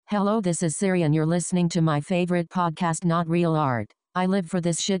Hello, this is Siri and you're listening to my favorite podcast, Not Real Art. I live for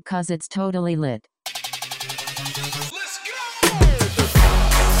this shit cause it's totally lit. Let's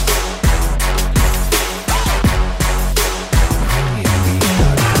go!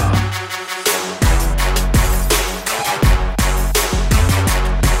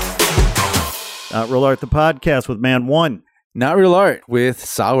 Not Real Art, the podcast with Man One. Not Real Art with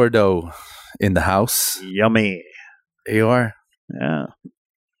sourdough in the house. Yummy. There you are.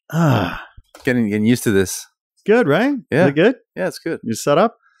 Yeah. Getting used to this. Good, right? Yeah. Is it good? Yeah, it's good. You set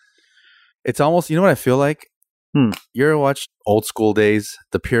up? It's almost, you know what I feel like? You ever watched old school days,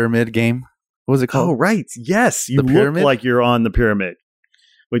 the pyramid game? What was it called? Oh, right. Yes. You The look pyramid? like you're on the pyramid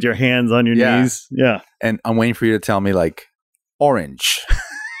with your hands on your Yeah. knees. Yeah. And I'm waiting for you to tell me like orange,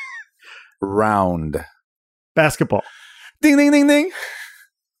 round, Basketball. ding, ding, ding, ding.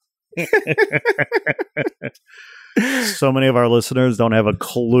 So many of our listeners don't have a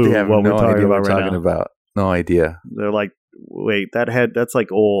clue They have what no we're talking idea about what right we're talking now. about. No idea. They're like, wait, that's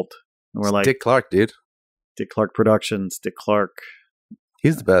like old. And we're It's like, Dick Clark, dude. Dick Clark Productions, Dick Clark.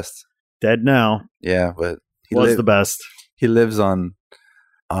 He's the best. Dead now. Yeah, but Was the best. he lives on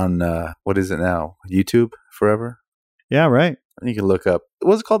what is it now? YouTube forever? Yeah, right. I think you can look up.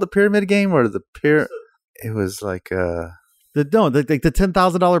 Was it called the pyramid game or the It was like The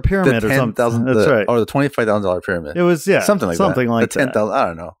 $10,000 pyramid the or something. That's right. or the $25,000 pyramid. It was something like that. like the 10,000. I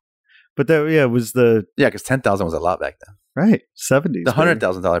don't know. But it was the Yeah, because 10,000 was a lot back then. right 70s. The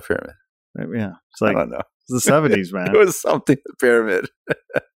 $100,000 pyramid. baby. Yeah, it's I like don't know. it's the 70s, man. It was something. The pyramid.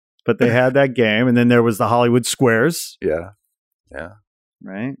 But they had that game, and then there was the Hollywood Squares, Yeah.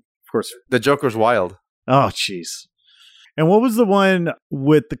 right? Of course. The Joker's wild. Oh, jeez. And what was the one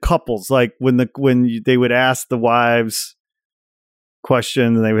with the couples? Like when they would ask the wives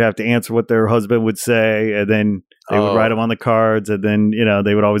questions, and they would have to answer what their husband would say, and then they would write them on the cards, and then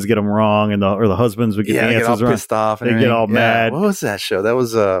they would always get them wrong, and the husbands would get the They get all answers wrong. pissed off. And They get everything. all Yeah. mad. What was that show? That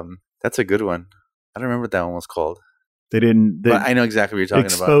was that's a good one. I don't remember what that one was called. They didn't. But I know exactly what you're talking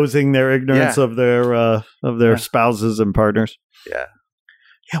about. Exposing their ignorance Yeah. of their Yeah. spouses and partners. Yeah.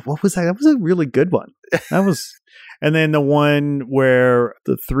 Yeah, what was that? That was a really good one. That was, and then the one where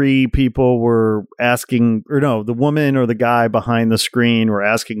the three people were asking, or no, the woman or the guy behind the screen were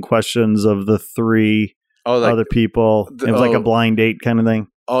asking questions of the three other people. It was like a blind date kind of thing.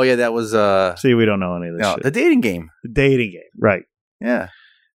 Oh yeah, that was See, we don't know any of this shit. the dating game. The dating game, right? Yeah,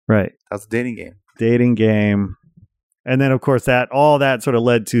 Right. that's the dating game. Dating game, and then of course all that sort of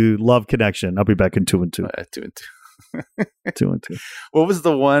led to Love Connection. I'll be back in 2 and 2. 2 and 2. 2 and 2. What was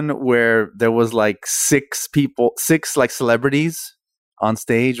the one where there was like six like celebrities on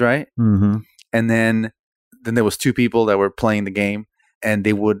stage, right? Mm-hmm. And then there was two people that were playing the game, and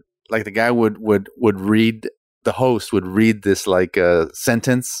they would like the guy would read, the host would read this like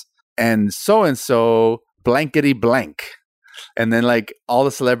sentence, and so blankety blank, and then like all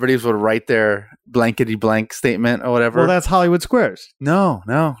the celebrities would write their blankety blank statement or whatever. Well, that's Hollywood Squares. No,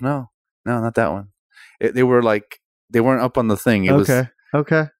 not that one. They were like, they weren't up on the thing. It was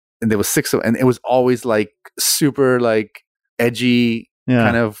Okay. and there was six and it was always like super like edgy Yeah.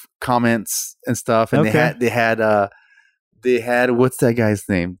 kind of comments and stuff. And Okay. they had what's that guy's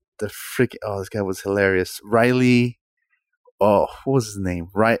name? This guy was hilarious. Riley. Oh, what was his name?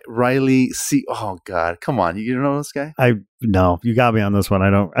 Riley C. Oh God, come on, you don't know this guy? No, you got me on this one.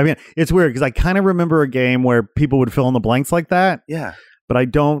 I mean, it's weird because I kind of remember a game where people would fill in the blanks like that, Yeah, but I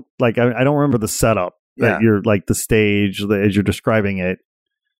don't I don't remember the setup that Yeah. you're like the stage as you're describing it.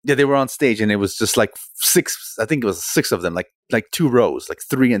 yeah. They were on stage and it was just like six. I think it was six of them, like two rows, like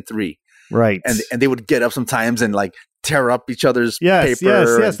 3 and 3. Right. And they would get up sometimes and like tear up each other's yes.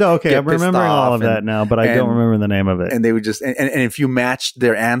 paper. No, okay. get I'm pissed remembering all off of that now, but I don't remember the name of it. And they would just and if you matched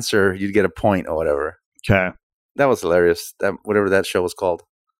their answer, you'd get a point or whatever. Okay. That was hilarious. That whatever that show was called.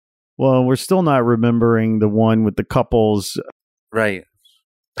 Well, we're still not remembering the one with the couples. Right.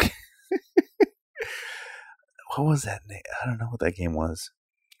 What was that name? I don't know what that game was.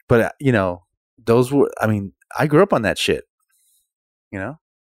 But those were, I mean, I grew up on that shit. That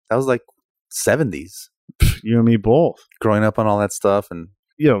was like 70s. You and me both. Growing up on all that stuff, and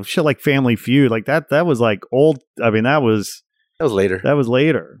Shit like Family Feud, like that was like old. I mean, that was later. That was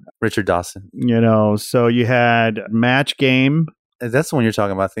later. Richard Dawson. So you had Match Game. That's the one you're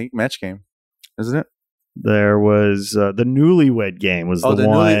talking about, I think. Match Game, isn't it? There was the Newlywed Game was the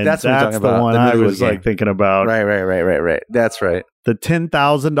one. That's what I'm talking about. The one I was like thinking about. Right. That's right. The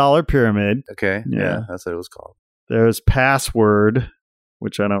 $10,000 pyramid. Okay. Yeah. Yeah, that's what it was called. There's Password,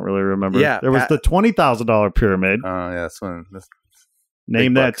 which I don't really remember. Yeah, there was the $20,000 pyramid. Oh, yeah, that's one.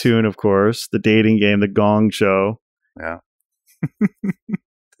 Name that tune, of course. The dating game, the Gong Show. Yeah.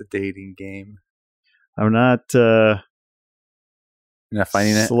 The dating game. I'm not. You're not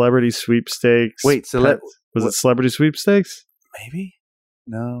finding it? Celebrity sweepstakes. Wait, was it Celebrity Sweepstakes? Maybe?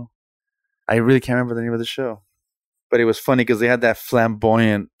 No. I really can't remember the name of the show. But it was funny because they had that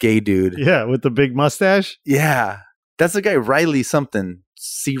flamboyant gay dude. Yeah, with the big mustache. Yeah. That's the guy, Riley something.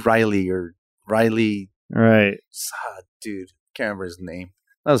 C. Riley or Riley. Right. Dude. Can't remember his name.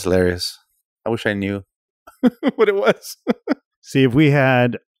 That was hilarious. I wish I knew what it was. See, if we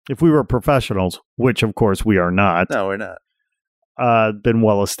were professionals, which of course we are not. No, we're not. Been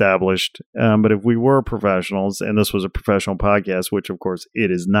well established. But if we were professionals and this was a professional podcast, which of course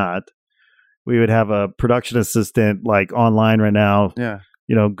it is not, we would have a production assistant like online right now,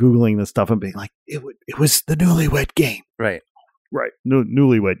 Googling this stuff and being like, it was the Newlywed Game. Right.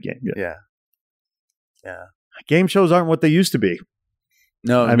 Newlywed Game. Yeah. Game shows aren't what they used to be.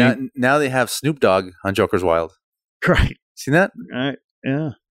 No, now they have Snoop Dogg on Joker's Wild. Right. Seen that? Right.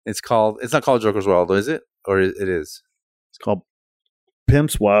 Yeah. It's not called Joker's Wild, is it? Or it is? It's called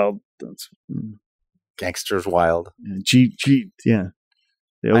Pimp's Wild. That's Gangster's Wild. G. Yeah.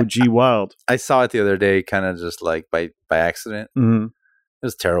 The OG Wild. I saw it the other day, kind of just like by accident. Mm-hmm. It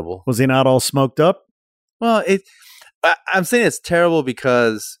was terrible. Was he not all smoked up? Well, I'm saying it's terrible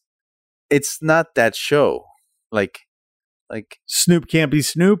because it's not that show. Like Snoop can't be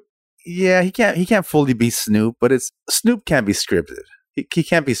Snoop. Yeah, he can't fully be Snoop, but Snoop can't be scripted. He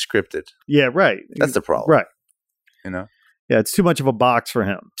can't be scripted. Yeah, right. That's the problem. Right. Yeah, it's too much of a box for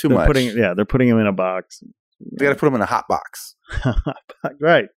him. They're much. They're putting him in a box. They got to put him in a hot box.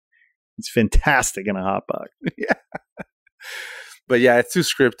 Right. It's fantastic in a hot box. Yeah. But yeah, it's too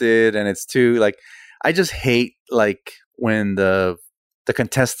scripted and it's too like I just hate like when the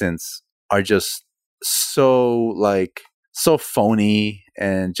contestants are just so phony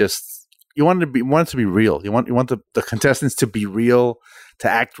and just you want it to be real. You want the contestants to be real, to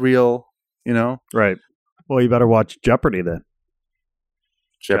act real, Right. Well, you better watch Jeopardy then.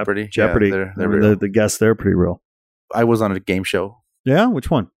 Jeopardy. Jeopardy. Yeah, they're real. The guests there are pretty real. I was on a game show. Yeah? Which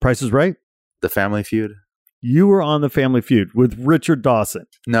one? Price is Right? The Family Feud. You were on The Family Feud with Richard Dawson.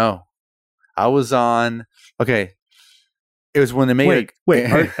 No. I was on... Okay. It was when they made... Wait.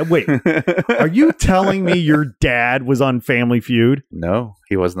 Are you telling me your dad was on Family Feud? No,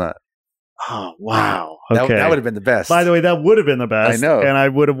 he was not. Oh, wow. Okay. That would have been the best. By the way, that would have been the best. I know. And I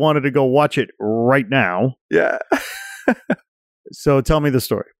would have wanted to go watch it right now. Yeah. So tell me the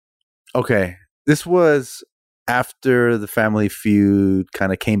story. Okay. This was after the Family Feud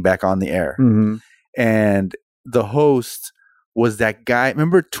kind of came back on the air. Mm-hmm. And the host was that guy.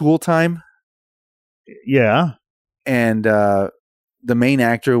 Remember Tool Time? Yeah. And the main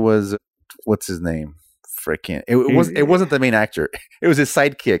actor was, what's his name? Freaking. It wasn't the main actor. It was his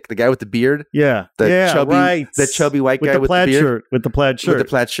sidekick, the guy with the beard. Yeah. The chubby white guy with the beard. Shirt. With the plaid shirt. With the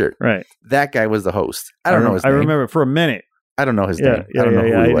plaid shirt. Right. That guy was the host. I don't know his name. I remember for a minute. I don't know his name. I don't know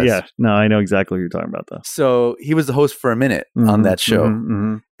who he was. Yeah. No, I know exactly what you're talking about, though. So he was the host for a minute on that show.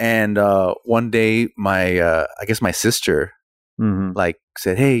 Mm-hmm. And one day, I guess my sister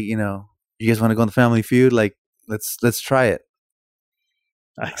said, "Hey, you guys want to go on the Family Feud? Like, let's try it."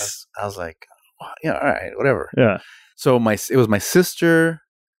 Nice. I was like, well, yeah, all right, whatever. Yeah. So it was my sister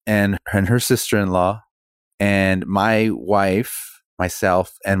and her sister-in-law and my wife,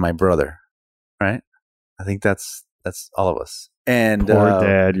 myself, and my brother. Right? I think that's all of us. And poor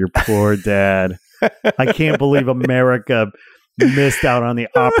dad, your poor dad. I can't believe America missed out on the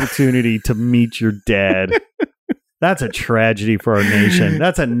opportunity to meet your dad. That's a tragedy for our nation.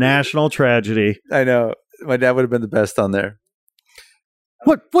 That's a national tragedy. I know. My dad would have been the best on there.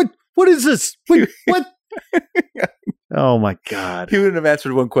 What is this? Wait, what? Oh my God. He wouldn't have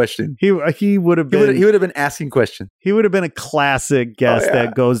answered one question. He would have been. He would have been asking questions. He would have been a classic guest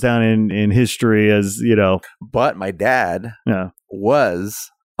that goes down in history as, But my dad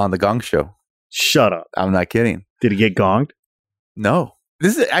was on the Gong Show. Shut up. I'm not kidding. Did he get gonged? No.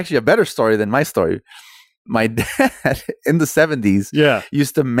 This is actually a better story than my story. My dad in the 70s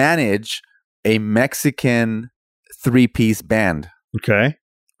used to manage a Mexican 3-piece band. Okay.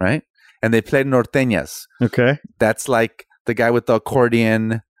 Right? And they played norteñas. Okay. That's like the guy with the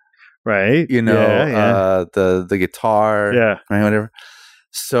accordion. Right. The guitar. Yeah. Right, whatever.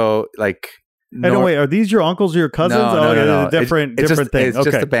 So like... wait, are these your uncles or your cousins? No. Different thing. It's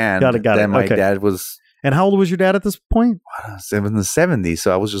just a band. Got it. Then my dad was... And how old was your dad at this point? It was in the 70s,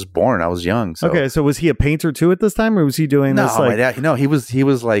 so I was just born. I was young. So. Okay, so was he a painter too at this time, or was he doing this? No, my dad. No, he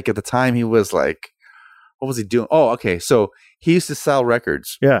was like at the time. He was like, what was he doing? Oh, okay. So he used to sell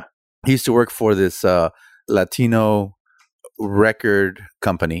records. Yeah, he used to work for this Latino record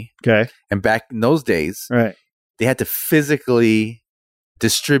company. Okay, and back in those days, right, they had to physically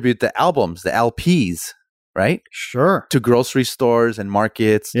distribute the albums, the LPs, right? Sure. To grocery stores and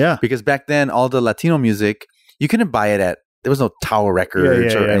markets. Yeah. Because back then, all the Latino music, you couldn't buy it there was no Tower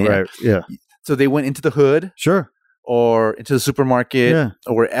Records or anything. Right. Yeah. So they went into the hood Sure. or into the supermarket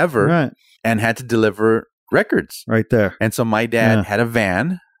or wherever and had to deliver records. Right there. And so my dad had a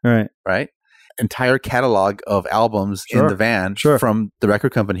van, right? Entire catalog of albums in the van from the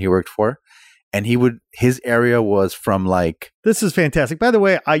record company he worked for. And his area was from like... This is fantastic. By the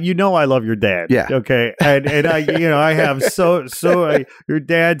way, I love your dad. Yeah. Okay. And I have your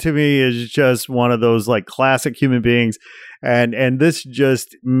dad to me is just one of those like classic human beings. And this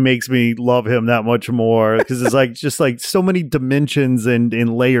just makes me love him that much more because it's like just like so many dimensions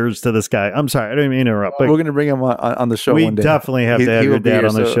and layers to this guy. I'm sorry, I didn't mean to interrupt. But we're going to bring him on the show one day. We definitely have to have your dad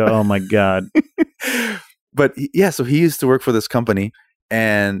on the show. Oh my God. But so he used to work for this company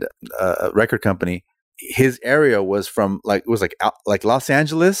and a record company. His area was from like Los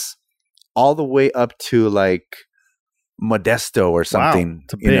Angeles all the way up to like Modesto or something.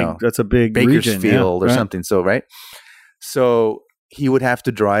 Wow. That's a big Bakersfield region, or something. So So he would have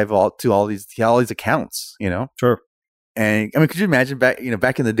to drive all these accounts, Sure. And I mean, could you imagine back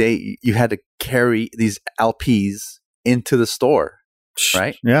in the day, you had to carry these LPs into the store,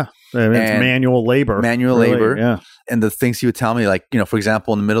 right? Yeah. I mean, it's manual labor. Yeah. And the things he would tell me, like, for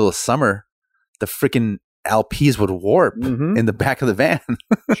example, in the middle of summer, the freaking LPs would warp in the back of the van.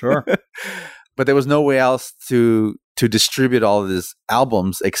 Sure. But there was no way else to distribute all of these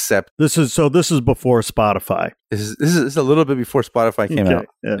albums except this is before Spotify. This is a little bit before Spotify came out.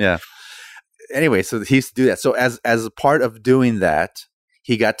 Yeah. Anyway, so he used to do that. So as a part of doing that,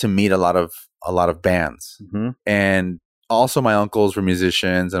 he got to meet a lot of bands, and also my uncles were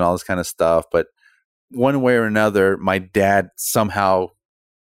musicians and all this kind of stuff. But one way or another, my dad somehow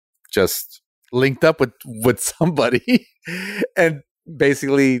just linked up with somebody and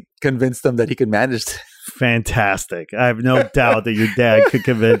basically convinced them that he could manage. Fantastic. I have no doubt that your dad could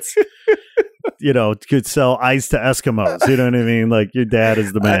convince, could sell ice to Eskimos. You know what I mean? Like your dad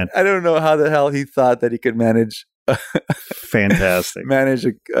is the man. I don't know how the hell he thought that he could manage. Fantastic. Manage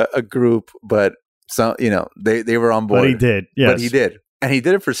a group, but they were on board. But he did. Yes. But he did. And he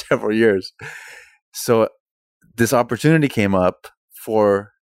did it for several years. So this opportunity came up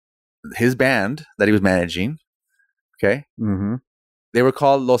for his band that he was managing. Okay. Mm-hmm. They were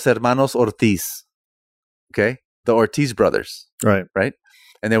called Los Hermanos Ortiz. Okay. The Ortiz brothers. Right. Right.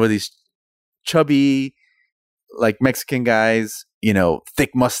 And there were these chubby, like Mexican guys,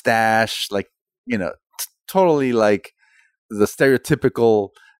 thick mustache, like, totally like the stereotypical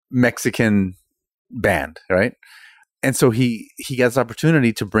Mexican band. Right. And so he got this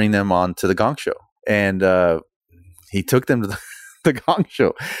opportunity to bring them on to the Gong Show. And he took them to the Gong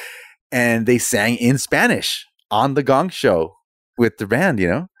Show. And they sang in Spanish on the Gong Show with the band,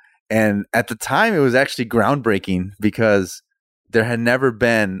 And at the time, it was actually groundbreaking because there had never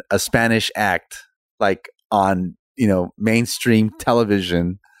been a Spanish act like on, mainstream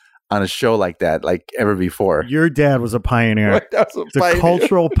television on a show like that, like ever before. Your dad was a pioneer. A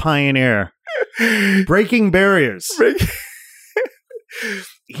cultural pioneer. Breaking barriers.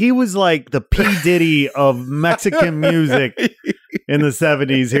 He was like the P. Diddy of Mexican music in the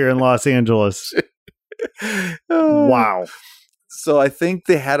 70s here in Los Angeles. Wow. So I think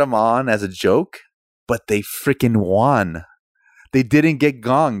they had him on as a joke, but they freaking won. They didn't get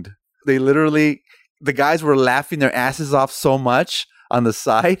gonged. They literally, the guys were laughing their asses off so much on the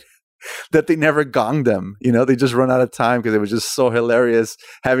side that they never gonged them. They just run out of time because it was just so hilarious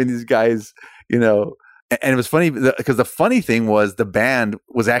having these guys, And it was funny because the funny thing was the band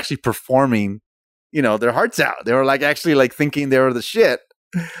was actually performing, their hearts out. They were like actually like thinking they were the shit.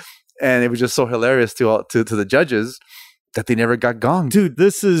 And it was just so hilarious to the judges that they never got gonged. Dude,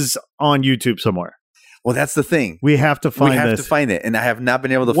 this is on YouTube somewhere. Well, that's the thing. We have to find this. We have to find it, and I have not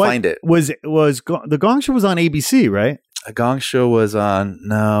been able to find it. The Gong Show was on ABC, right? A Gong Show was on.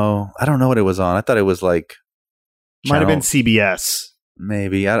 No, I don't know what it was on. I thought it was like might have been CBS.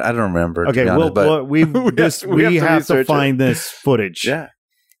 Maybe I don't remember. Okay, well, we have to find this footage. Yeah,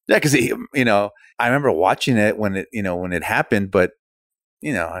 because I remember watching it when it happened, but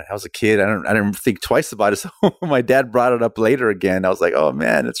I was a kid. I didn't think twice about it. So my dad brought it up later again. I was like, oh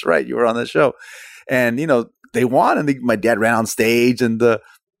man, that's right. You were on the show. And, they won. And my dad ran on stage and the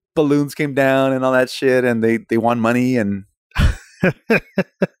balloons came down and all that shit. And they won money. And I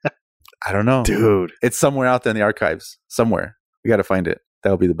don't know. Dude. It's somewhere out there in the archives. Somewhere. We got to find it. That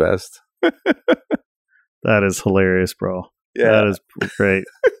would be the best. That is hilarious, bro. Yeah. That is great.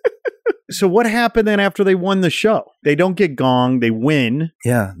 So what happened then after they won the show? They don't get gonged. They win.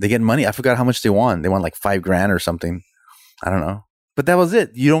 Yeah, they get money. I forgot how much they won. They won like $5,000 or something. I don't know. But that was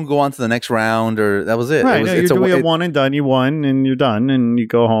it. You don't go on to the next round, or that was it. Right. It was, No, you're doing a one and done. You won and you're done, and you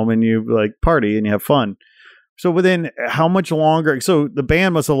go home and you like party and you have fun. So within how much longer? So the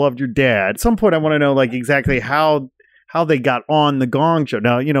band must have loved your dad. At some point, I want to know like exactly how they got on the Gong Show.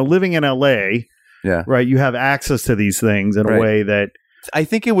 Now, living in LA, right, you have access to these things in a way that I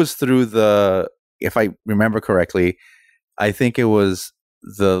think it was through if I remember correctly, I think it was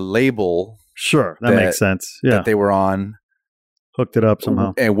the label. Sure, that makes sense. Yeah, that they were on. Hooked it up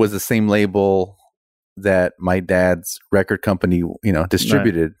somehow. It was the same label that my dad's record company,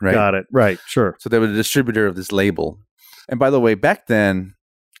 distributed, right? Got it. Right. Sure. So they were the distributor of this label. And by the way, back then,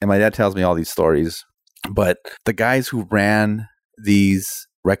 and my dad tells me all these stories, but the guys who ran these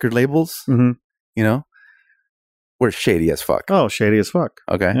record labels, were shady as fuck. Oh, shady as fuck.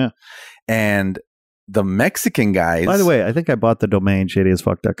 Okay. Yeah. And the Mexican guys. By the way, I think I bought the domain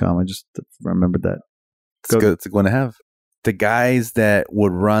shadyasfuck.com. I just remembered that. It's good. It's going to have. The guys that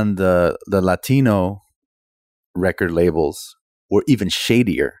would run the Latino record labels were even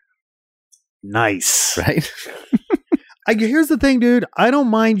shadier. Nice. Right? Here's the thing, dude. I don't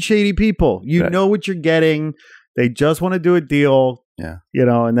mind shady people. You know what you're getting. They just want to do a deal. Yeah.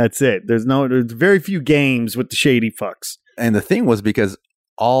 And that's it. There's very few games with the shady fucks. And the thing was because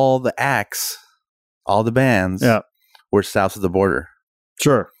all the acts, all the bands were south of the border.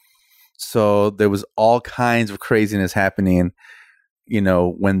 Sure. So there was all kinds of craziness happening,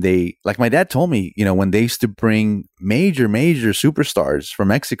 when they, like my dad told me, when they used to bring major superstars from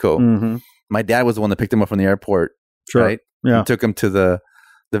Mexico, my dad was the one that picked them up from the airport, right? Yeah. And took them to the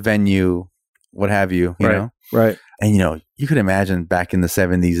venue, what have you, you know? Right. And, you could imagine back in the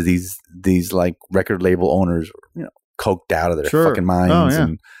 70s, these like record label owners, coked out of their fucking minds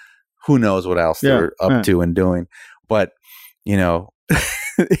and who knows what else they're up to and doing. But,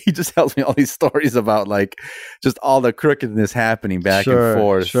 he just tells me all these stories about like just all the crookedness happening back and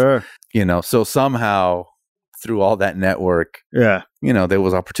forth. Sure. So somehow through all that network, there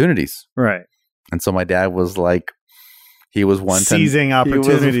was opportunities. Right. And so my dad was like, he was one seizing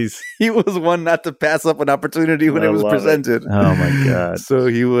opportunities. He was one not to pass up an opportunity when it was presented. Oh my God. So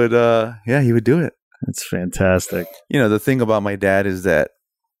he would, he would do it. That's fantastic. The thing about my dad is that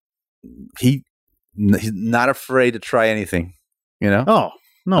he's not afraid to try anything, Oh,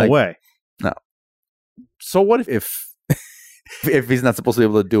 no way. No. So what if he's not supposed to be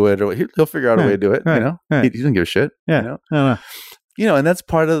able to do it, or he'll figure out a way to do it, He doesn't give a shit. Yeah. And that's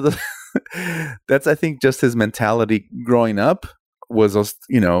part of that's, I think, just his mentality growing up was,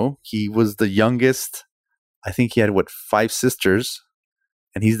 he was the youngest. I think he had 5 sisters,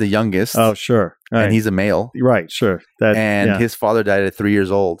 and he's the youngest. Oh, sure. Right. And he's a male. Right. Sure. His father died at 3 years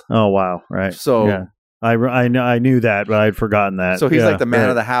old. Oh, wow. Right. So I knew that, but I'd forgotten that. So he's like the man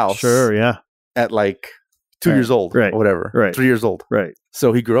of the house. Sure. Yeah. At like 2 years old, or whatever. Right. 3 years old. Right.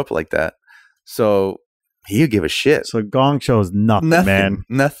 So he grew up like that. So he would give a shit. So Gong Show is nothing, man.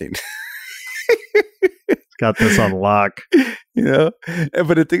 Nothing. Got this on lock. But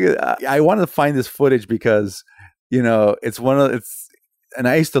the thing is, I wanted to find this footage because, it's and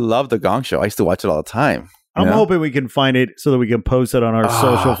I used to love the Gong Show. I used to watch it all the time. I'm hoping we can find it so that we can post it on our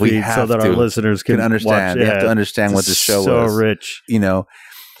social feed so that our listeners can understand. Watch. They have to understand what the show was. So rich.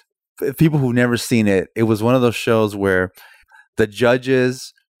 People who've never seen it, it was one of those shows where the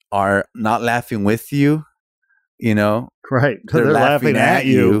judges are not laughing with you, Right. They're laughing at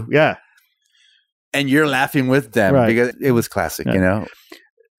you. Yeah. And you're laughing with them because it was classic,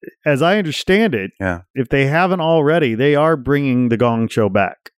 As I understand it, if they haven't already, they are bringing the Gong Show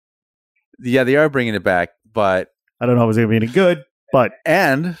back. Yeah, they are bringing it back, but I don't know if it's going to be any good, but...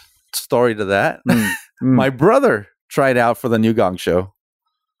 And, story to that, my brother tried out for the new Gong Show.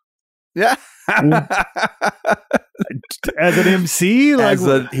 Yeah. As an MC?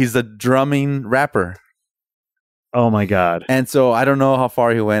 He's a drumming rapper. Oh my God. And so I don't know how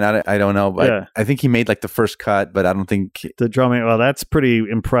far he went. I don't know, but I think he made like the first cut, but I don't think the drumming. Well, that's pretty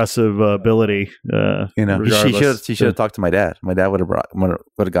impressive ability. He should have talked to my dad. My dad would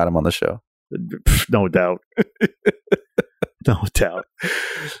have got him on the show. No doubt. No doubt.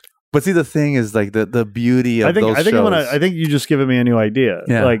 But see, the thing is like the beauty of those shows. I think you just given me a new idea.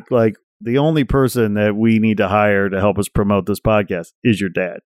 Yeah. Like the only person that we need to hire to help us promote this podcast is your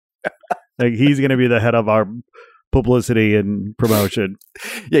dad. Like he's going to be the head of our publicity and promotion.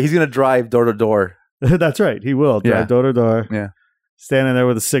 Yeah, he's going to drive door to door. That's right. He will drive door to door. Yeah. Standing there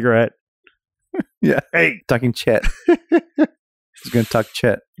with a cigarette. Yeah. Hey. Talking Chet. He's going to talk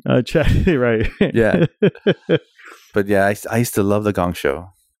Chet. Chet, right. Yeah. But yeah, I used to love the Gong Show.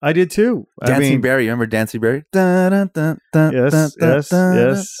 I did too. Dancing Barry. You remember Dancing Barry? Dun, dun, dun, dun, yes, dun, yes, dun,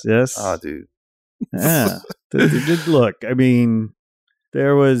 yes, yes. Oh, dude. Yeah. Look, I mean,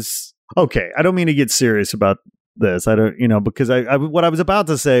 there was, okay, I don't mean to get serious about this. I don't, because I what I was about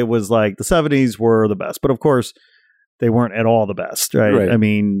to say was like the 70s were the best, but of course they weren't at all the best, right? I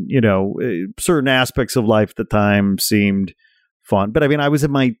mean, certain aspects of life at the time seemed fun, but I mean, I was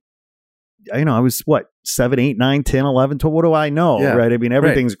in my, I was what, 7, 8, 9, 10, 11, 12, what do I know, right? I mean,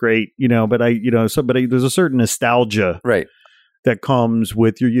 everything's great, but there's a certain nostalgia, right, that comes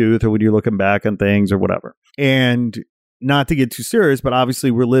with your youth or when you're looking back on things or whatever. And not to get too serious, but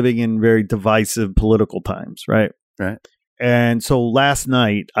obviously we're living in very divisive political times, right? Right. And so last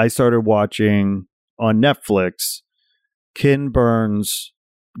night I started watching on Netflix Ken Burns'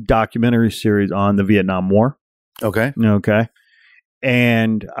 documentary series on the Vietnam War. Okay.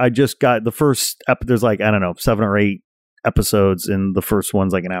 And I just got the first there's like, I don't know, 7 or 8 episodes, and the first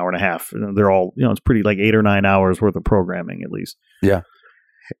one's like an hour and a half. They're all, it's pretty like 8 or 9 hours worth of programming at least. Yeah.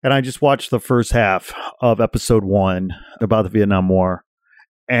 And I just watched the first half of episode 1 about the Vietnam War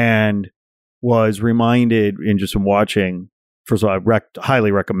and was reminded in just watching, first of all, I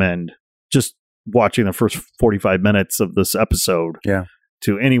highly recommend just watching the first 45 minutes of this episode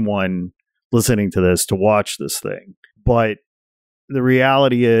to anyone listening to this to watch this thing. But the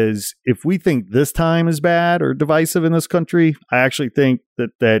reality is, if we think this time is bad or divisive in this country, I actually think that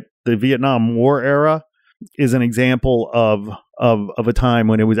the Vietnam War era is an example of a time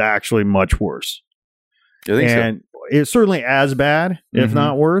when it was actually much worse. You think and it's certainly as bad, if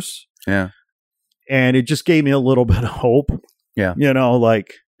not worse. Yeah. And it just gave me a little bit of hope. Yeah.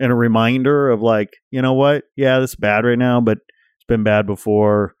 Like, and a reminder of like, you know what? Yeah, this is bad right now, but it's been bad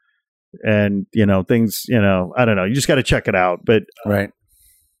before. And, things, I don't know. You just got to check it out. But right.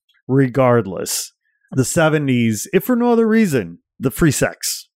 Regardless, the 70s, if for no other reason, the free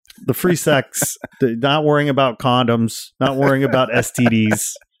sex, not worrying about condoms, not worrying about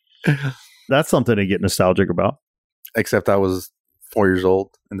STDs. That's something to get nostalgic about. Except I was 4 years old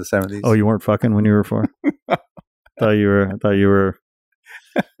in the 70s. Oh, you weren't fucking when you were 4? I thought you were,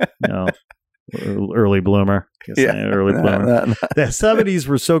 early bloomer. Early bloomer. No. The 70s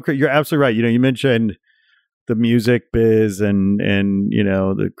were so crazy. You're absolutely right. You mentioned the music biz and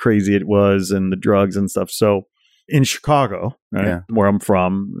the crazy it was and the drugs and stuff. So in Chicago, right, where I'm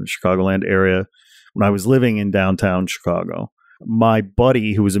from, the Chicagoland area, when I was living in downtown Chicago, my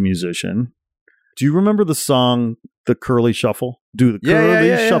buddy who was a musician, do you remember the song The Curly Shuffle? Do the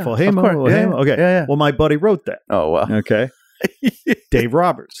Curly Shuffle. Hey, Mo. Hey, Mo. Okay. Yeah. Well, my buddy wrote that. Oh, wow. Okay. Dave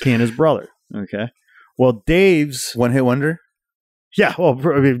Roberts, he and his brother. Okay. Well, Dave's one-hit wonder? Yeah, well,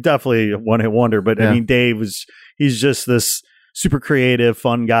 I mean, definitely a one-hit wonder. But I mean, he's just this super creative,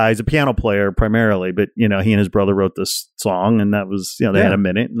 fun guy. He's a piano player primarily, but he and his brother wrote this song, and that was, they had a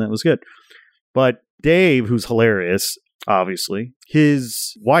minute, and that was good. But Dave, who's hilarious, obviously,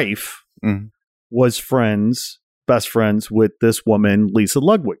 his wife was best friends with this woman, Lisa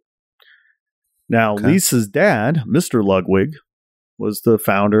Ludwig. Now, Lisa's dad, Mr. Ludwig, was the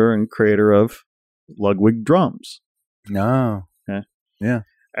founder and creator of Ludwig Drums. No. Okay. Yeah.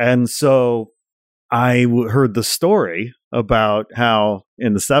 And so I heard the story about how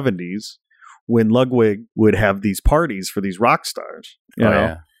in the 70s, when Ludwig would have these parties for these rock stars,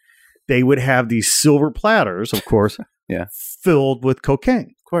 they would have these silver platters, of course, filled with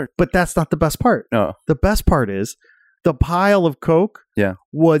cocaine. Of course. But that's not the best part. No. The best part is the pile of coke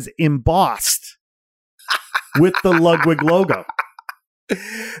was embossed with the Ludwig logo.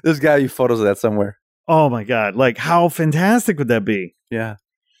 There's got to be photos of that somewhere. Oh my God. Like, how fantastic would that be? Yeah.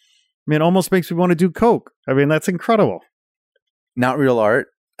 I mean, it almost makes me want to do coke. I mean, that's incredible. Not real art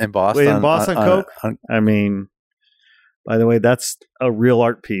embossed on coke? I mean, by the way, that's a real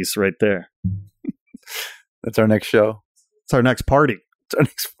art piece right there. That's our next show. It's our next party. It's our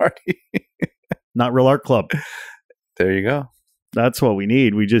next party. Not Real Art Club. There you go. That's what we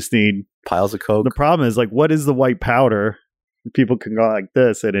need. We just need piles of coke. The problem is, like, what is the white powder? People can go like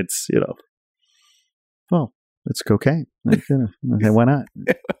this, and it's, well, it's cocaine. Like, okay, why not?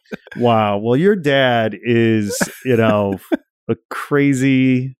 Wow. Well, your dad is, a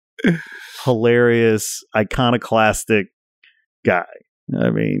crazy, hilarious, iconoclastic guy. I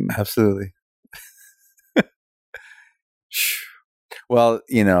mean, absolutely. Well,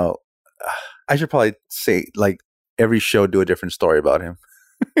 I should probably say, like, every show do a different story about him.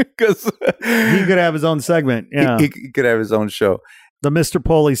 Because he could have his own segment. Yeah, he could have his own show, the Mr.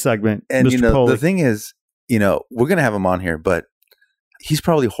 Poley segment. And Mr. Poley. The thing is, we're gonna have him on here, but he's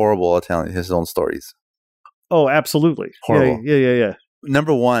probably horrible at telling his own stories. Oh, absolutely, horrible. Yeah.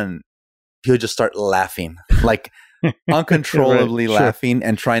 Number one, he'll just start laughing, like uncontrollably Right, sure. laughing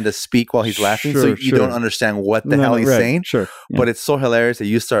and trying to speak while he's laughing, so Sure, you sure. don't understand what the No, hell no, he's right, saying. Sure. Yeah. But it's so hilarious that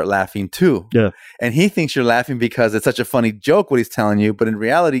you start laughing too. Yeah. And he thinks you're laughing because it's such a funny joke what he's telling you, but in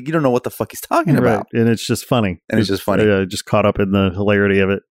reality, you don't know what the fuck he's talking Right. about. And it's just funny. And it's just funny. Just caught up in the hilarity of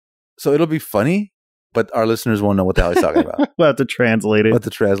it. So it'll be funny, but our listeners won't know what the hell he's talking about. We'll have to translate it. We'll have to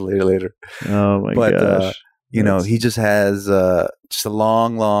translate it later. Oh my But, gosh. You know, That's- he just has just a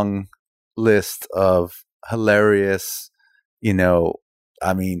long list of hilarious,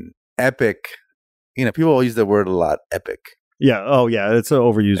 epic. People will use the word a lot, epic. Yeah. Oh yeah. It's an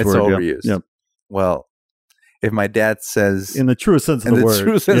overused It's word. yeah. overused. Yeah. Well, if my dad says In the truest sense of in the the word.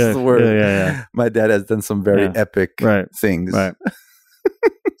 true sense of the word, Yeah. my dad has done some very Yeah. epic Right. things. Right.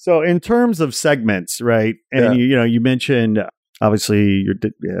 So in terms of segments, right? And you mentioned obviously you're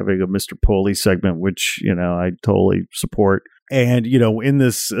having a Mr. Poley segment, which I totally support. And in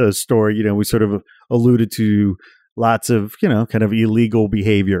this story, we sort of alluded to lots of kind of illegal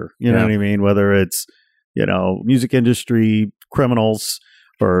behavior. You know what I mean? Whether it's music industry criminals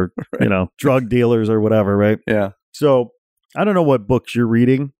or drug dealers or whatever, right? Yeah. So I don't know what books you're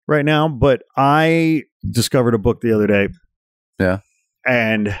reading right now, but I discovered a book the other day. Yeah.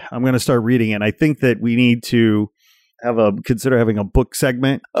 And I'm going to start reading it. I think that we need to consider having a book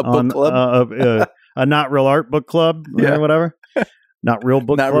segment, A book club? a not real art book club Yeah. or whatever. Not real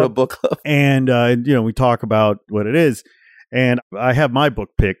book Not club. real book club. And we talk about what it is. And I have my book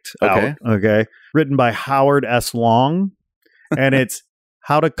picked out. Okay. Written by Howard S. Long. And it's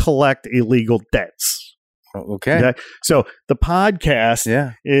How to Collect Illegal Debts. Okay. So the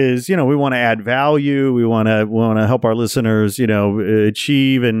podcast is, we want to add value. We want to help our listeners,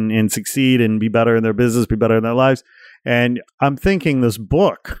 achieve and succeed and be better in their business, be better in their lives. And I'm thinking this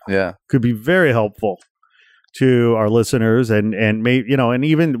book could be very helpful to our listeners and maybe, and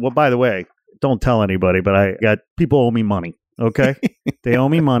even, well, by the way, don't tell anybody, but I got people owe me money. Okay. They owe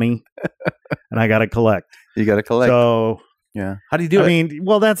me money and I got to collect. You got to collect. So yeah. How do you do it?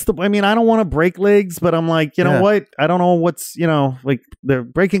 I don't want to break legs, but I'm like, you know what? I don't know what's, like the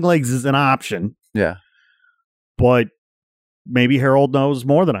breaking legs is an option. Yeah. But maybe Harold knows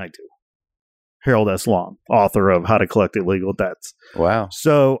more than I do. Harold S. Long, author of How to Collect Illegal Debts. Wow.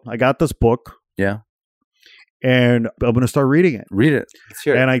 So I got this book. Yeah. And I'm going to start reading it. Read it. Let's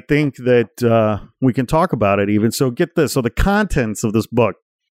hear it. And I think that we can talk about it even. So get this. So the contents of this book.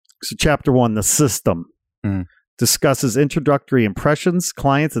 So chapter 1, The System. Discusses introductory impressions,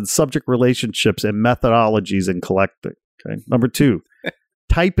 clients, and subject relationships and methodologies in collecting. Okay. Number 2,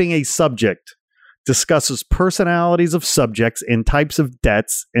 typing a subject. Discusses personalities of subjects and types of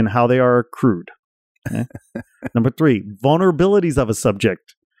debts and how they are accrued. Okay. Number 3, vulnerabilities of a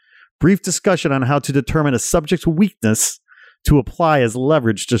subject. Brief discussion on how to determine a subject's weakness to apply as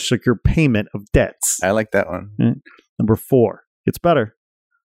leverage to secure payment of debts. I like that one. Okay. Number 4, it's better.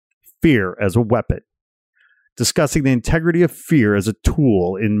 Fear as a weapon. Discussing the integrity of fear as a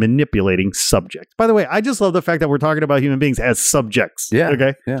tool in manipulating subjects. By the way, I just love the fact that we're talking about human beings as subjects. Yeah.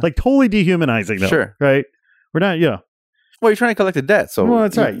 Okay. Yeah. Like totally dehumanizing them. Sure. Right. We're not, Well, you're trying to collect a debt. So Well,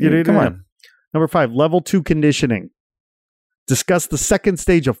 that's right. Come on. Number 5, level 2 conditioning. Discuss the second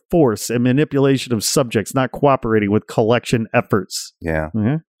stage of force and manipulation of subjects not cooperating with collection efforts. Yeah.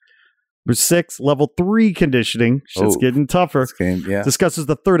 Mm-hmm. Number 6, level 3 conditioning. Shit's getting tougher. Yeah. Discusses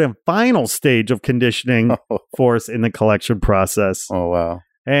the third and final stage of conditioning force in the collection process. Oh, wow.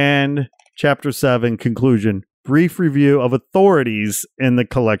 And chapter 7, conclusion. Brief review of authorities in the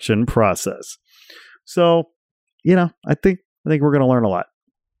collection process. So, I think we're going to learn a lot.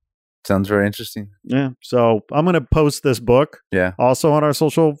 Sounds very interesting. Yeah. So I'm going to post this book also on our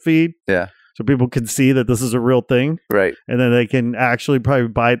social feed. Yeah. So people can see that this is a real thing. Right. And then they can actually probably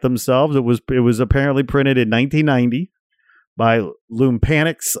buy it themselves. It was apparently printed in 1990 by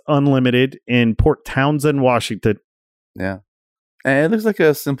Lumpanics Unlimited in Port Townsend, Washington. Yeah. And it looks like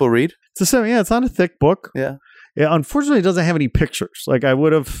a simple read. It's not a thick book. Yeah. Unfortunately, it doesn't have any pictures. Like I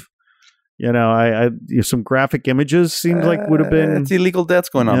would have, some graphic images seemed like would have been. It's illegal debts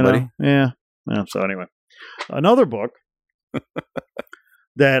going on, buddy. Yeah. So anyway, another book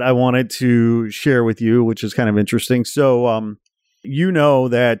that I wanted to share with you, which is kind of interesting. So,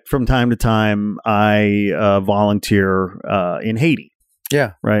 that from time to time I volunteer in Haiti.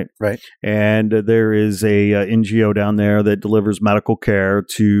 Yeah. Right. Right. And there is a NGO down there that delivers medical care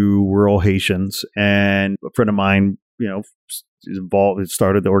to rural Haitians. And a friend of mine, is involved,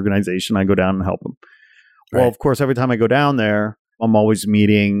 started the organization. I go down and help them. Well, of course, every time I go down there, I'm always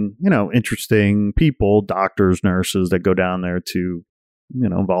meeting, interesting people, doctors, nurses that go down there to,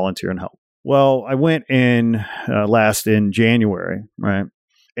 volunteer and help. Well, I went last in January, right?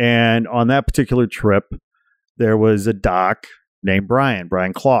 And on that particular trip, there was a doc named Brian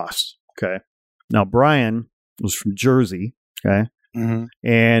Kloss. Okay. Now, Brian was from Jersey. Okay. Mm-hmm.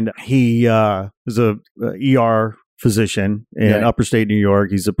 And he is a ER physician in upper state New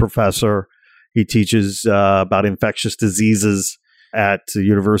York. He's a professor. He teaches about infectious diseases at the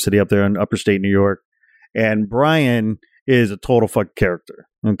university up there in upper state New York. And Brian is a total fuck character.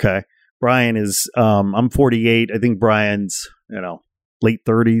 Okay. Brian is, I'm 48. I think Brian's, late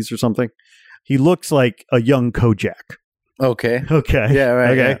 30s or something. He looks like a young Kojak. Okay. Okay. Yeah,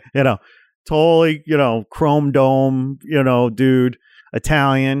 right. Okay. Yeah. Totally, chrome dome, dude,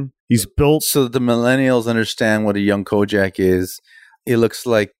 Italian. He's built. So the millennials understand what a young Kojak is. He looks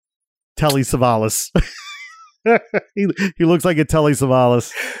like Telly Savalas. he looks like a Telly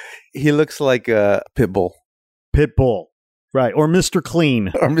Savalas. He looks like a Pitbull. Pitbull. Right. Or Mr. Clean.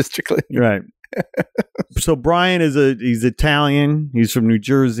 Or Mr. Clean. Right. So Brian he's Italian. He's from New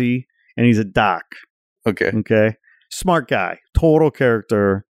Jersey and he's a doc. Okay. Okay. Smart guy. Total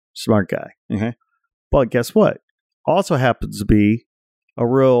character. Smart guy. Okay. But guess what? Also happens to be a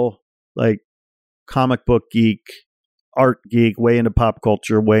real comic book geek, art geek, way into pop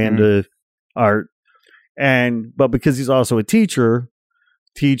culture, way into art. But because he's also a teacher,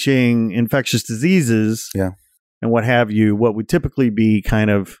 teaching infectious diseases and what have you, what would typically be kind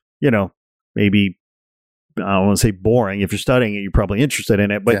of, maybe, I don't want to say boring. If you're studying it, you're probably interested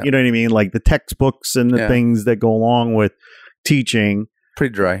in it. But you know what I mean? Like the textbooks and the things that go along with teaching.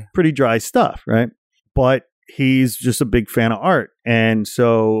 Pretty dry stuff, right? But he's just a big fan of art. And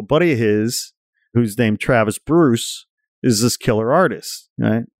so a buddy of his, who's named Travis Bruce, is this killer artist,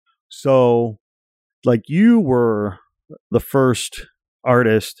 right? So you were the first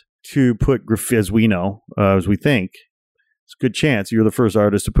artist to put graffiti, as we know, as we think, it's a good chance you're the first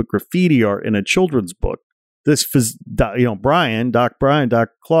artist to put graffiti art in a children's book. This, Doc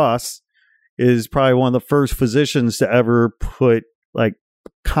Kloss, is probably one of the first physicians to ever put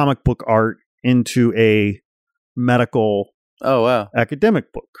comic book art into a medical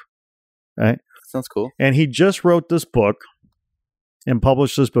academic book, right? Sounds cool. And he just wrote this book and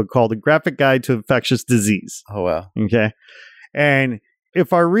published this book called The Graphic Guide to Infectious Disease. Oh, wow. Okay. And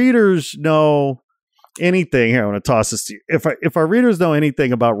if our readers know anything, here, I want to toss this to you. If our readers know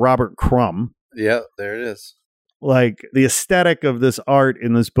anything about Robert Crumb. Yeah, there it is. The aesthetic of this art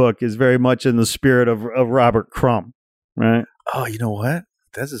in this book is very much in the spirit of Robert Crumb, right? Oh, you know what?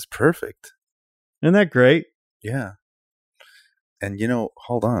 This is perfect. Isn't that great? Yeah. And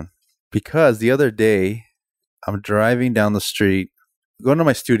hold on. Because the other day, I'm driving down the street, going to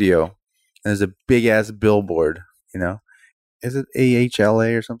my studio, and there's a big ass billboard, Is it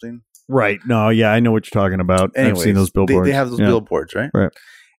AHLA or something? Right. No, yeah, I know what you're talking about. Anyways, I've seen those billboards. They have those billboards, right? Right.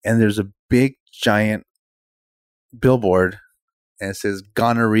 And there's a big, giant billboard, and it says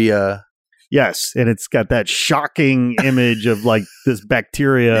gonorrhea. Yes, and it's got that shocking image of this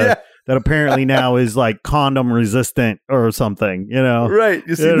bacteria that apparently now is condom resistant or something, Right.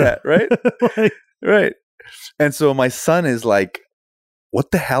 You see that, right? Right. And so my son is like,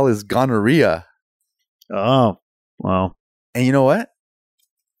 what the hell is gonorrhea? Oh, wow. And you know what?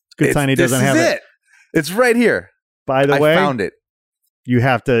 Good sign he doesn't have it. It's right here. By the way, I found it. We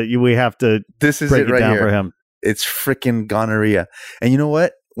have to This is break it right down here for him. It's freaking gonorrhea. And you know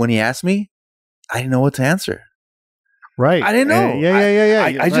what? When he asked me, I didn't know what to answer. Right. I didn't know.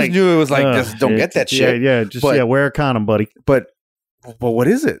 Yeah. I just knew it was just don't get that shit. Yeah. Just wear a condom, buddy. But what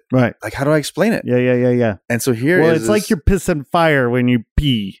is it? Right. How do I explain it? Yeah. And so here well, is it's like you're pissing fire when you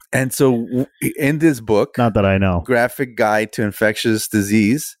pee. And so in this book, not that I know, Graphic Guide to Infectious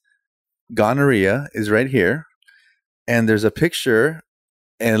Disease, gonorrhea is right here. And there's a picture,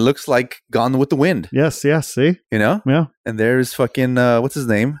 and it looks like Gone with the Wind. Yes. See? Yeah. And there's fucking, what's his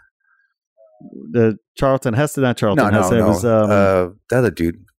name? The Charlton Heston, not Charlton Heston. No. It was the other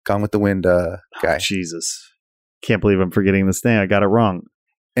dude, Gone with the Wind guy. Oh, Jesus. Can't believe I'm forgetting this name. I got it wrong.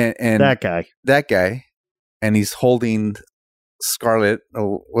 And that guy. And he's holding Scarlett.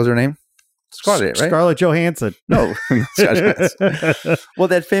 Oh, what's her name? Scarlett, right? Scarlett Johansson. No. Well,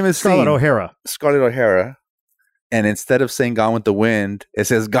 that famous Scarlett scene. O'Hara. Scarlett O'Hara. And instead of saying Gone with the Wind, it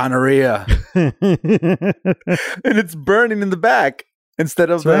says gonorrhea. And it's burning in the back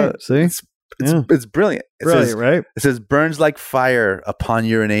instead of right. See? It's brilliant. It says, right? It says burns like fire upon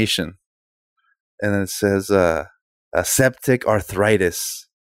urination. And then it says septic arthritis,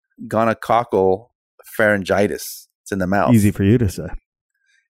 gonococcal pharyngitis. It's in the mouth. Easy for you to say.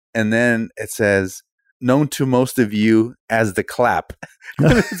 And then it says known to most of you as the clap.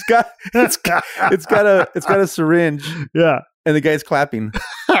 it's got a syringe. Yeah. And the guy's clapping.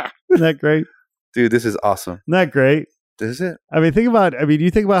 Isn't that great? Dude, this is awesome. Isn't that great? This is it. you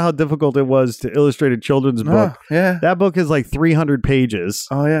think about how difficult it was to illustrate a children's book. Yeah. That book is like 300 pages.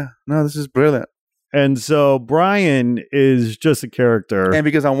 Oh, yeah. No, this is brilliant. And so Brian is just a character. And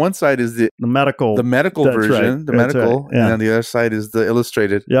because on one side is the medical version, right. the medical, right. Yeah. and on the other side is the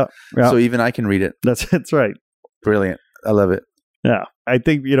illustrated. Yeah. So even I can read it. That's right. Brilliant. I love it. Yeah. I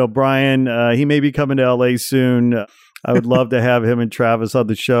think, Brian, he may be coming to LA soon. I would love to have him and Travis on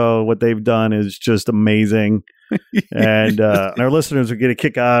the show. What they've done is just amazing. And our listeners will get a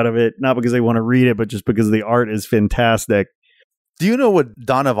kick out of it, not because they want to read it, but just because the art is fantastic. Do you know what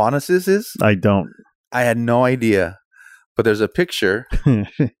Dawn of Onysis is? I don't. I had no idea. But there's a picture.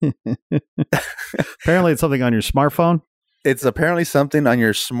 Apparently it's something on your smartphone. It's apparently something on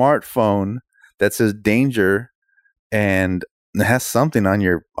your smartphone that says danger, and it has something on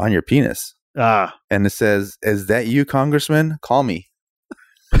your penis. And it says, "Is that you, Congressman? Call me."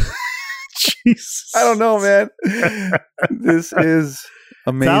 Jesus. I don't know, man. This is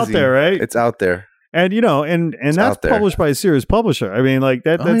amazing. It's out there, right? It's out there. And and that's published by a serious publisher. I mean, like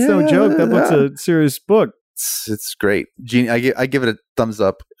that's no joke. That book's a serious book. It's great. Gene, I give it a thumbs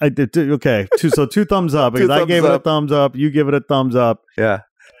up. I did. Okay, two thumbs up because I gave it a thumbs up. You give it a thumbs up. Yeah,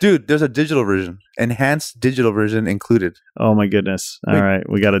 dude. There's a digital version, enhanced digital version included. Oh my goodness! All right,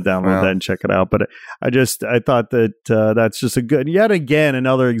 we got to download that and check it out. But I thought that that's just yet again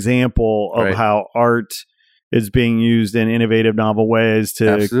another example of how art is being used in innovative, novel ways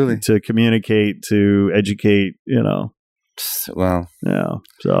to communicate, to educate. Well, yeah.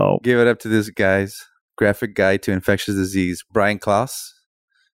 So give it up to this guys. Graphic Guide to Infectious Disease, Brian Klaus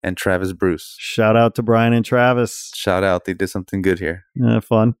and Travis Bruce. Shout out to Brian and Travis. Shout out. They did something good here. Yeah,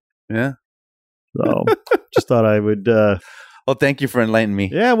 fun. Yeah. So just thought I would... well, thank you for enlightening me.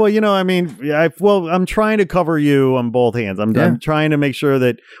 Yeah, well, I'm trying to cover you on both hands. I'm trying to make sure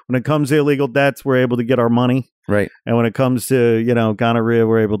that when it comes to illegal debts, we're able to get our money. Right. And when it comes to, gonorrhea,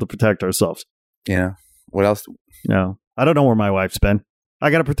 we're able to protect ourselves. Yeah. What else? I don't know where my wife's been.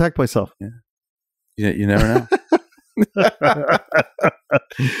 I got to protect myself. Yeah. You never know.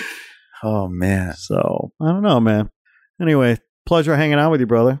 Oh, man. So, I don't know, man. Anyway, pleasure hanging out with you,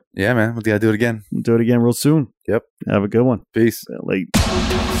 brother. Yeah, man. We got to do it again. We'll do it again real soon. Yep. Have a good one. Peace. Late.